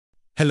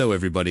Hello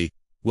everybody,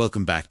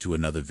 welcome back to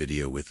another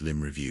video with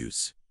Lim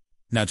Reviews.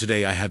 Now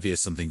today I have here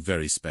something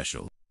very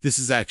special. This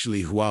is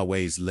actually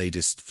Huawei's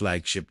latest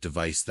flagship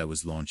device that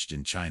was launched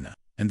in China,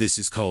 and this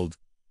is called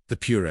the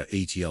Pura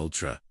 80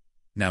 Ultra.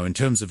 Now in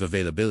terms of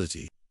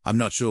availability, I'm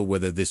not sure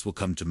whether this will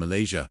come to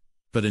Malaysia,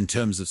 but in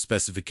terms of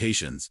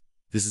specifications,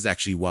 this is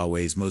actually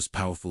Huawei's most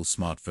powerful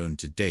smartphone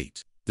to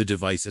date. The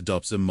device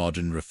adopts a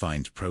modern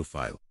refined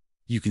profile.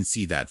 You can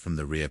see that from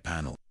the rear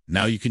panel.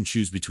 Now you can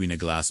choose between a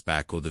glass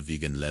back or the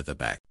vegan leather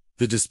back.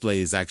 The display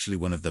is actually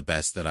one of the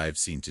best that I have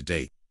seen to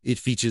date. It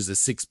features a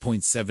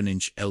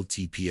 6.7-inch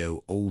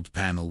LTPO OLED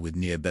panel with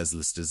near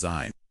bezel-less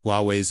design.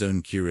 Huawei's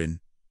own Kirin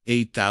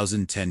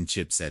 8010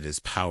 chipset is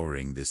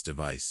powering this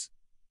device.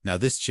 Now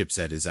this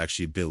chipset is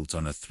actually built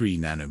on a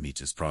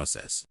 3nm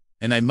process.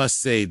 And I must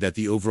say that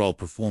the overall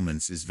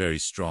performance is very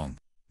strong.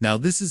 Now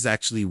this is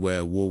actually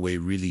where Huawei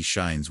really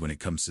shines when it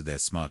comes to their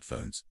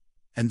smartphones.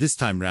 And this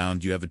time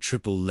round you have a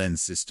triple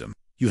lens system.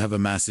 You have a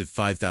massive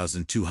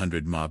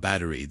 5200 mAh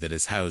battery that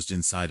is housed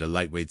inside a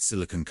lightweight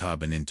silicon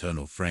carbon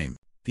internal frame.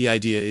 The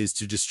idea is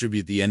to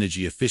distribute the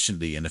energy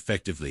efficiently and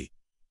effectively,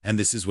 and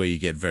this is where you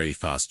get very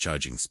fast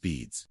charging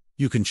speeds.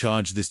 You can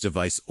charge this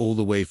device all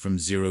the way from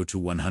 0 to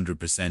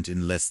 100%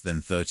 in less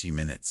than 30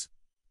 minutes.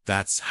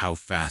 That's how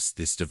fast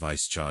this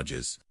device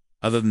charges.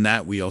 Other than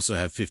that, we also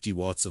have 50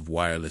 watts of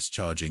wireless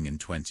charging and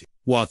 20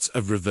 watts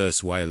of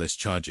reverse wireless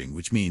charging,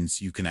 which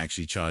means you can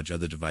actually charge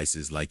other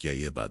devices like your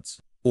earbuds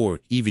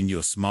or even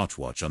your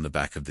smartwatch on the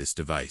back of this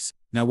device.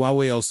 Now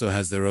Huawei also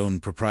has their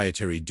own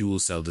proprietary dual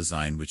cell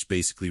design which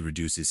basically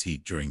reduces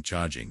heat during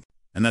charging,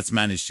 and that's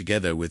managed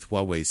together with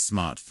Huawei's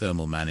smart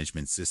thermal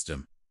management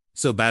system.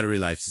 So battery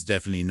life is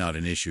definitely not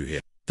an issue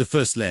here. The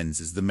first lens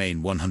is the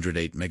main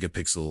 108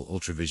 megapixel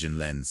ultravision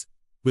lens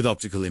with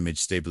optical image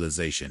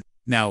stabilization.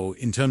 Now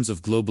in terms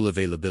of global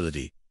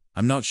availability,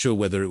 I'm not sure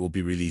whether it will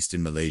be released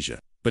in Malaysia,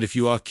 but if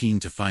you are keen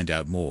to find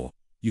out more,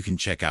 you can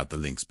check out the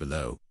links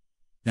below.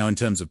 Now in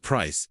terms of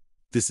price,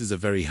 this is a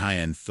very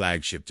high-end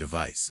flagship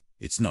device.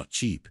 It's not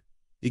cheap.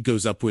 It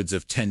goes upwards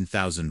of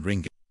 10,000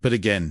 ringgit. But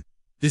again,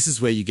 this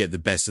is where you get the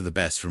best of the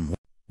best from Huawei.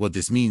 What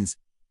this means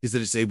is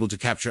that it's able to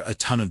capture a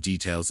ton of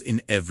details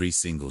in every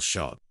single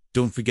shot.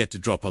 Don't forget to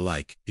drop a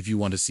like if you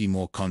want to see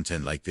more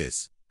content like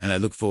this, and I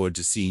look forward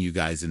to seeing you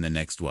guys in the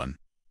next one.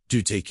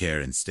 Do take care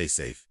and stay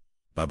safe.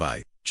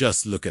 Bye-bye.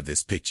 Just look at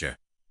this picture.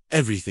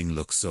 Everything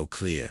looks so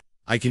clear.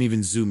 I can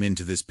even zoom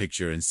into this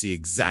picture and see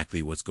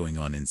exactly what's going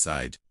on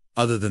inside.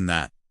 Other than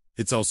that,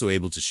 it's also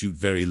able to shoot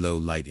very low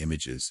light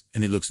images,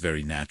 and it looks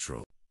very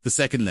natural. The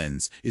second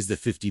lens is the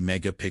 50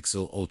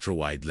 megapixel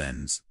ultra-wide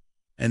lens,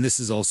 and this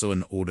is also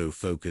an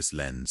autofocus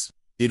lens.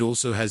 It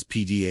also has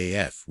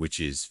PDAF, which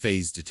is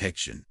phase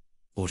detection.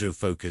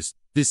 Autofocus.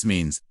 This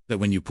means that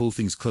when you pull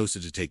things closer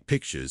to take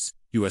pictures,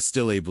 you are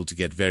still able to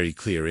get very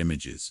clear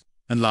images.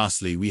 And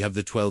lastly, we have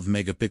the 12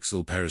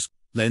 megapixel periscope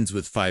lens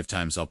with 5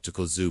 times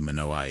optical zoom and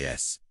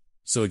OIS.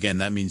 So again,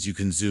 that means you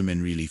can zoom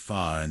in really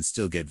far and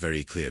still get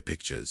very clear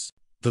pictures.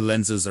 The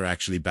lenses are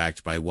actually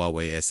backed by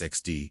Huawei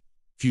SXD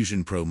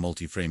Fusion Pro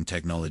multi-frame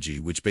technology,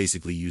 which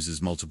basically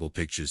uses multiple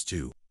pictures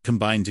to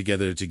combine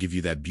together to give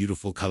you that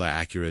beautiful color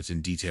accurate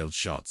and detailed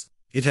shots.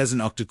 It has an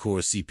octa-core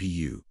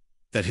CPU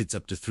that hits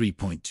up to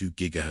 3.2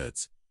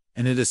 GHz,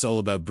 and it is all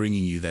about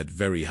bringing you that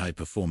very high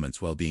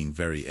performance while being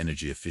very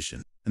energy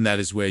efficient. And that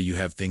is where you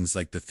have things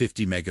like the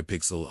 50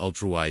 megapixel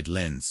ultra-wide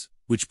lens,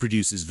 which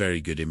produces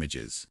very good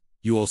images.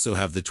 You also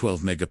have the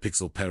 12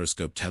 megapixel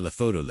periscope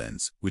telephoto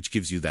lens, which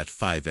gives you that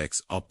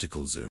 5x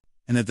optical zoom.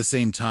 And at the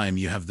same time,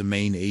 you have the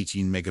main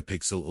 18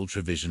 megapixel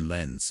ultravision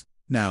lens.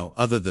 Now,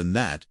 other than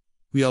that,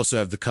 we also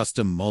have the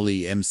custom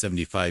Mali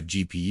M75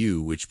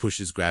 GPU, which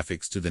pushes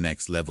graphics to the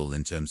next level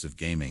in terms of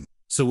gaming.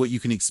 So what you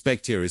can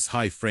expect here is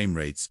high frame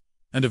rates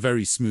and a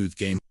very smooth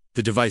game.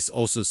 The device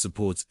also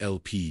supports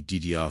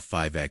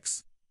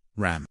LPDDR5X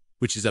RAM,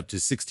 which is up to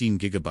 16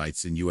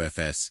 gigabytes in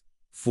UFS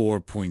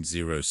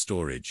 4.0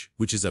 storage,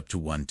 which is up to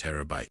 1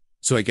 terabyte.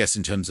 So I guess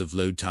in terms of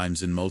load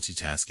times and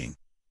multitasking,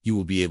 you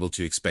will be able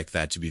to expect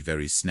that to be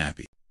very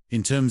snappy.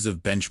 In terms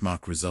of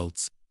benchmark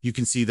results, you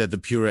can see that the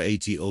Pura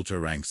 80 Ultra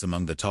ranks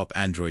among the top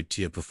Android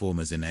tier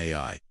performers in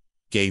AI,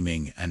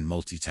 gaming, and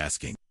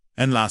multitasking.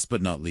 And last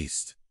but not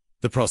least,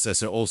 the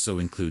processor also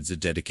includes a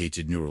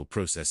dedicated neural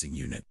processing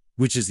unit,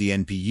 which is the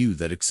NPU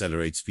that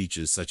accelerates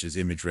features such as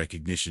image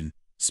recognition,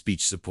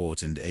 speech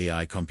support, and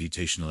AI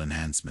computational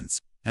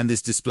enhancements. And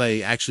this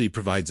display actually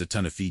provides a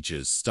ton of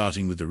features,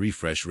 starting with the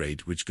refresh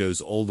rate, which goes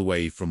all the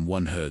way from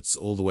 1 Hz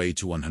all the way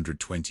to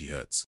 120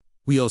 Hz.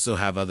 We also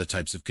have other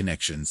types of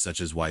connections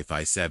such as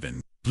Wi-Fi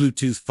 7,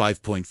 Bluetooth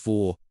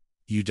 5.4,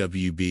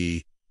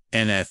 UWB,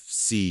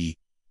 NFC,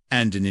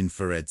 and an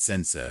infrared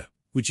sensor,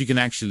 which you can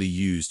actually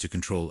use to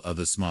control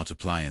other smart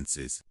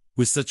appliances.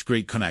 With such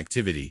great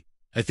connectivity,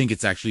 I think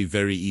it's actually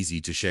very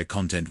easy to share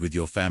content with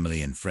your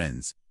family and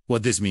friends.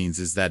 What this means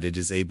is that it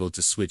is able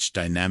to switch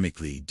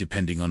dynamically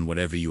depending on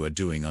whatever you are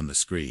doing on the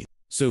screen.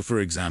 So for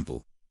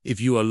example, if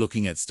you are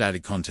looking at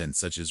static content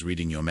such as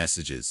reading your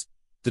messages,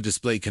 the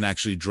display can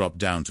actually drop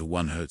down to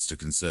 1 Hz to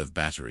conserve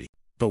battery.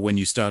 But when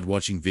you start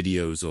watching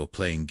videos or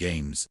playing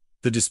games,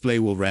 the display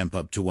will ramp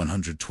up to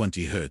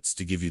 120 Hz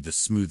to give you the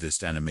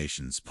smoothest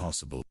animations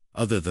possible.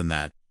 Other than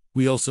that,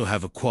 we also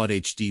have a Quad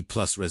HD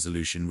Plus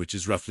resolution, which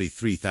is roughly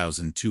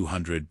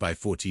 3200 by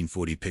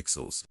 1440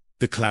 pixels.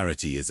 The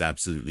clarity is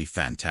absolutely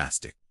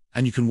fantastic.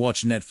 And you can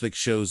watch Netflix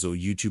shows or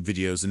YouTube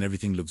videos and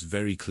everything looks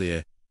very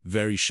clear,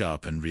 very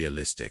sharp and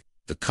realistic.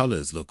 The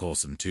colors look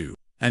awesome too.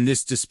 And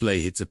this display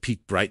hits a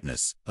peak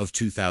brightness of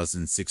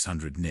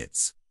 2600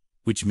 nits,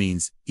 which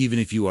means even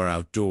if you are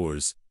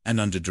outdoors and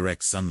under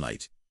direct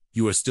sunlight,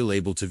 you are still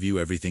able to view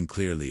everything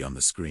clearly on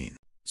the screen.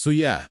 So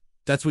yeah,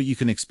 that's what you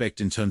can expect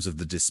in terms of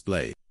the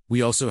display.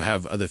 We also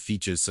have other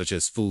features such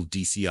as full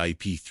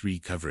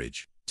DCI-P3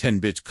 coverage,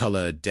 10-bit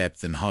color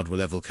depth and hardware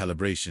level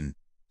calibration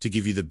to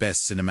give you the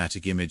best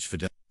cinematic image for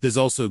There's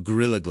also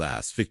Gorilla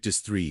Glass Victus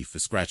 3 for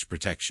scratch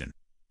protection.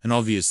 And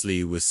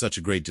obviously, with such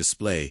a great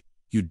display,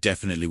 you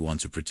definitely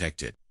want to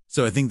protect it.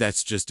 So I think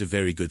that's just a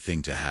very good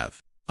thing to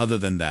have. Other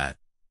than that,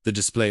 the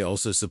display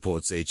also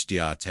supports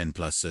HDR10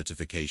 Plus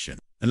certification.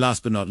 And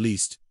last but not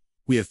least,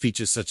 we have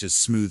features such as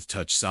smooth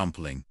touch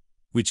sampling,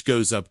 which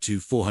goes up to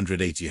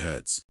 480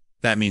 Hz.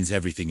 That means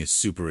everything is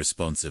super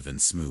responsive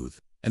and smooth.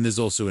 And there's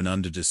also an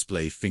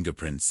under-display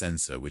fingerprint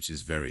sensor, which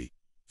is very,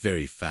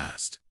 very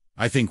fast.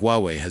 I think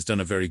Huawei has done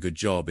a very good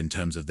job in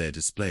terms of their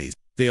displays.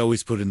 They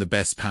always put in the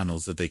best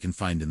panels that they can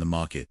find in the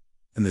market,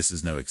 and this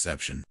is no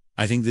exception.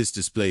 I think this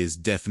display is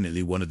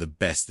definitely one of the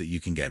best that you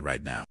can get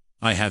right now.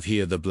 I have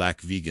here the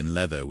black vegan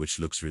leather, which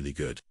looks really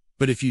good.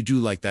 But if you do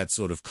like that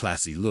sort of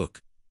classy look,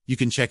 you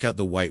can check out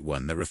the white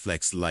one that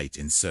reflects light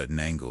in certain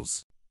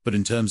angles. But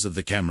in terms of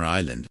the camera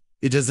island,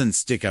 it doesn't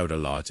stick out a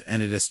lot,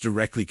 and it is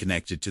directly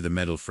connected to the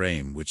metal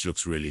frame, which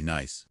looks really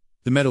nice.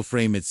 The metal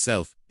frame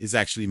itself is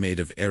actually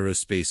made of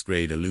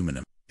aerospace-grade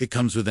aluminum. It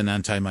comes with an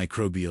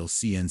antimicrobial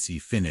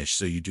CNC finish,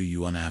 so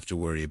you won't have to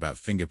worry about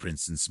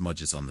fingerprints and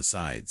smudges on the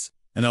sides.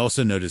 And I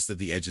also noticed that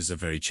the edges are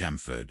very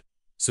chamfered,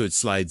 so it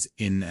slides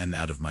in and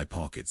out of my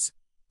pockets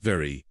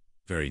very,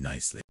 very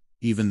nicely.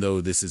 Even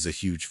though this is a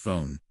huge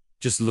phone,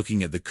 just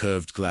looking at the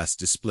curved glass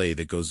display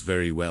that goes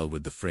very well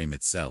with the frame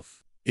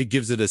itself. It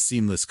gives it a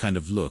seamless kind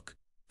of look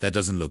that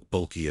doesn't look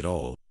bulky at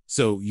all.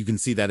 So you can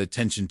see that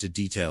attention to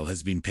detail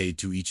has been paid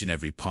to each and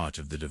every part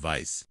of the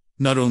device.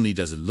 Not only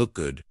does it look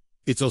good,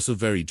 it's also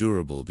very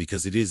durable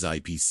because it is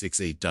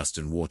IP68 dust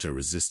and water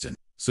resistant,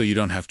 so you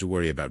don't have to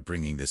worry about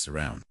bringing this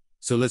around.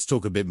 So let's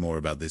talk a bit more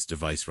about this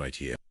device right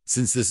here.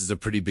 Since this is a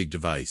pretty big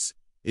device,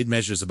 it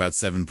measures about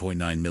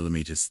 7.9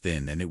 millimeters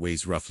thin and it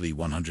weighs roughly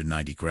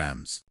 190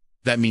 grams.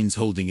 That means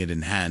holding it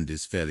in hand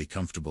is fairly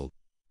comfortable,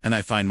 and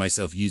I find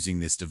myself using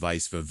this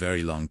device for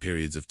very long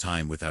periods of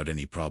time without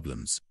any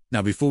problems.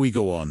 Now before we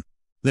go on,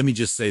 let me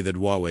just say that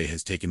Huawei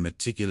has taken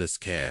meticulous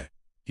care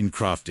in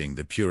crafting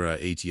the Pura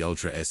 80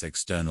 Ultra S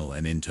external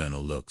and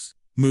internal looks.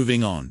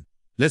 Moving on,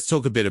 let's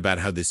talk a bit about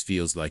how this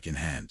feels like in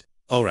hand.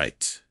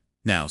 Alright,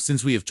 now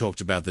since we have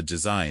talked about the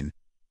design,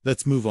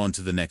 let's move on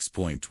to the next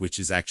point, which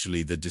is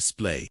actually the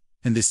display,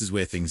 and this is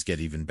where things get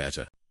even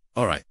better.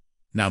 Alright,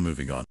 now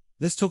moving on.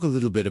 Let's talk a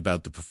little bit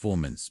about the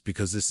performance,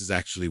 because this is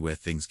actually where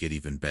things get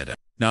even better.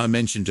 Now I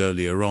mentioned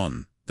earlier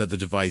on that the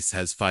device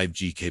has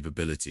 5G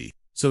capability,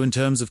 so in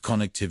terms of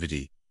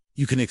connectivity,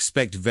 you can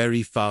expect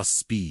very fast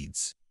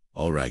speeds.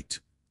 Alright,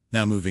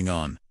 now moving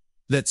on,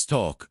 let's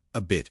talk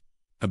a bit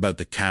about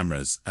the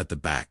cameras at the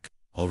back.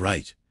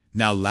 Alright,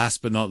 now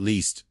last but not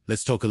least,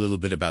 let's talk a little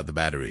bit about the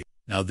battery.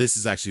 Now this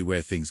is actually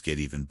where things get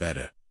even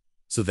better.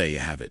 So there you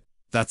have it.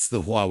 That's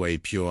the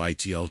Huawei Pure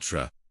 80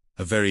 Ultra,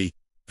 a very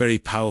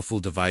powerful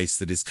device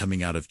that is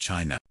coming out of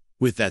China.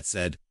 With that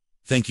said,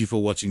 thank you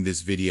for watching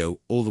this video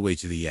all the way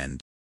to the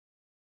end.